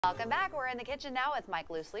Welcome back. We're in the kitchen now with Mike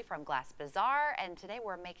Loosli from Glass Baazar, and today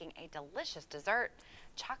we're making a delicious dessert,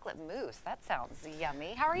 chocolate mousse. That sounds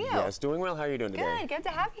yummy. How are you? Yes, doing well. How are you doing today? Good. Good to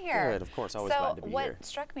have you here. Good, of course. Always glad to be here. So what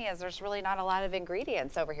struck me is there's really not a lot of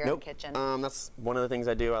ingredients over here in the kitchen. That's one of the things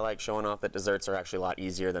I do. I like showing off that desserts are actually a lot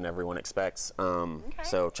easier than everyone expects.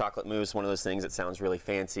 So chocolate mousse, one of those things that sounds really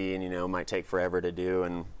fancy and might take forever to do,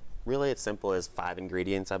 and really it's simple as 5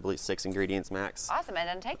 ingredients, I believe 6 ingredients max. Awesome. It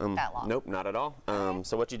doesn't take that long. Nope, not at all.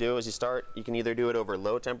 So what you do is you can either do it over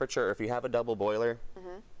low temperature, or if you have a double boiler,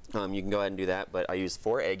 you can go ahead and do that. But I use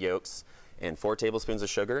 4 egg yolks and 4 tablespoons of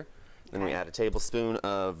sugar. Then we add a tablespoon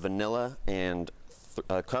of vanilla and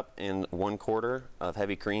a cup and 1/4 of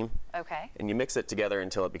heavy cream. Okay. And you mix it together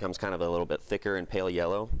until it becomes kind of a little bit thicker and pale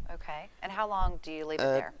yellow. Okay. And how long do you leave it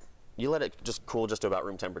there? You let it just cool just to about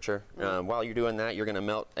room temperature. While you're doing that, you're going to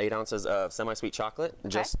melt 8 ounces of semi-sweet chocolate.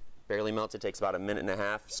 Just barely melts. It takes about 1.5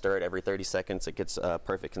 minutes. Stir it every 30 seconds. It gets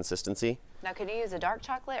perfect consistency. Now, can you use a dark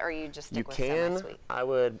chocolate, or you just stick with semi-sweet? I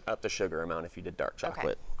would up the sugar amount if you did dark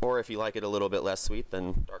chocolate. Or if you like it a little bit less sweet,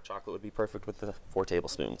 then dark chocolate would be perfect with the 4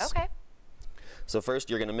 tablespoons. Okay. So first,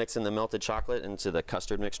 you're going to mix in the melted chocolate into the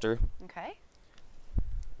custard mixture. Okay.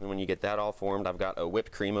 And when you get that all formed, I've got a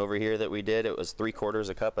whipped cream over here that we did. It was 3/4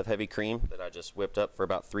 a cup of heavy cream that I just whipped up for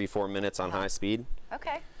about 3-4 minutes on high speed.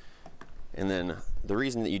 Okay. And then the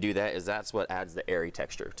reason that you do that is that's what adds the airy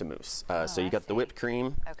texture to mousse. So you got the whipped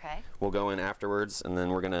cream. Okay. We'll go in afterwards, and then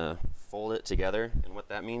we're gonna fold it together. And what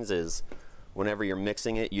that means is, whenever you're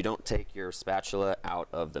mixing it, you don't take your spatula out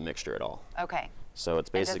of the mixture at all. Okay. So it's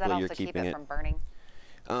basically you're keeping it from burning.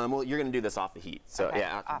 Well, you're going to do this off the heat. So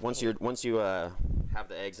yeah, once you have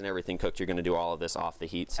the eggs and everything cooked, you're going to do all of this off the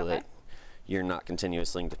heat so that you're not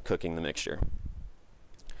continuously cooking the mixture.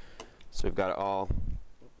 So we've got it all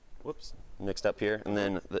mixed up here, and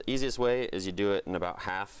then the easiest way is you do it in about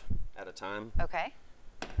half at a time. Okay.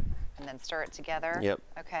 And then stir it together. Yep.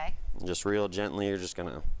 Okay. And just real gently, you're just going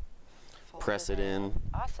to press it in.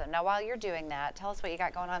 Awesome. Now, while you're doing that, tell us what you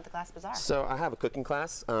got going on at the Glass Baazar. So I have a cooking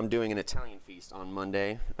class. I'm doing an Italian feast on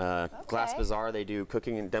Monday. Glass Baazar, they do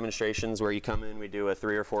cooking and demonstrations where you come in, we do a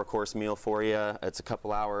 3 or 4 course meal for you. It's a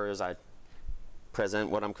couple hours. I present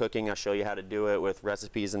what I'm cooking. I show you how to do it with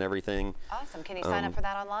recipes and everything. Awesome. Can you sign up for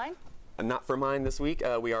that online? Not for mine this week.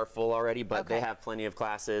 We are full already, but they have plenty of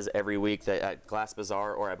classes every week at Glass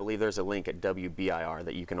Baazar, or I believe there's a link at WBIR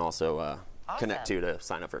that you can also connect to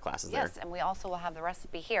sign up for classes there. Yes, and we also will have the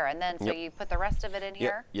recipe here. And then, so you put the rest of it in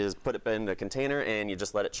here? You just put it in a container and you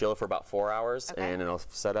just let it chill for about 4 hours, and it'll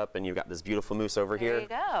set up, and you've got this beautiful mousse over here. There you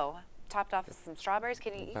go. Topped off with some strawberries.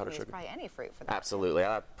 Can you use probably any fruit for that? Absolutely.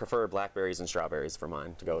 I prefer blackberries and strawberries for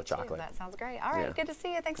mine to go with chocolate. That sounds great. All right, good to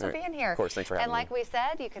see you. Thanks for being here. Of course, thanks for having me. And like we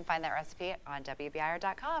said, you can find that recipe on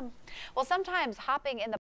WBIR.com. Well, sometimes hopping in the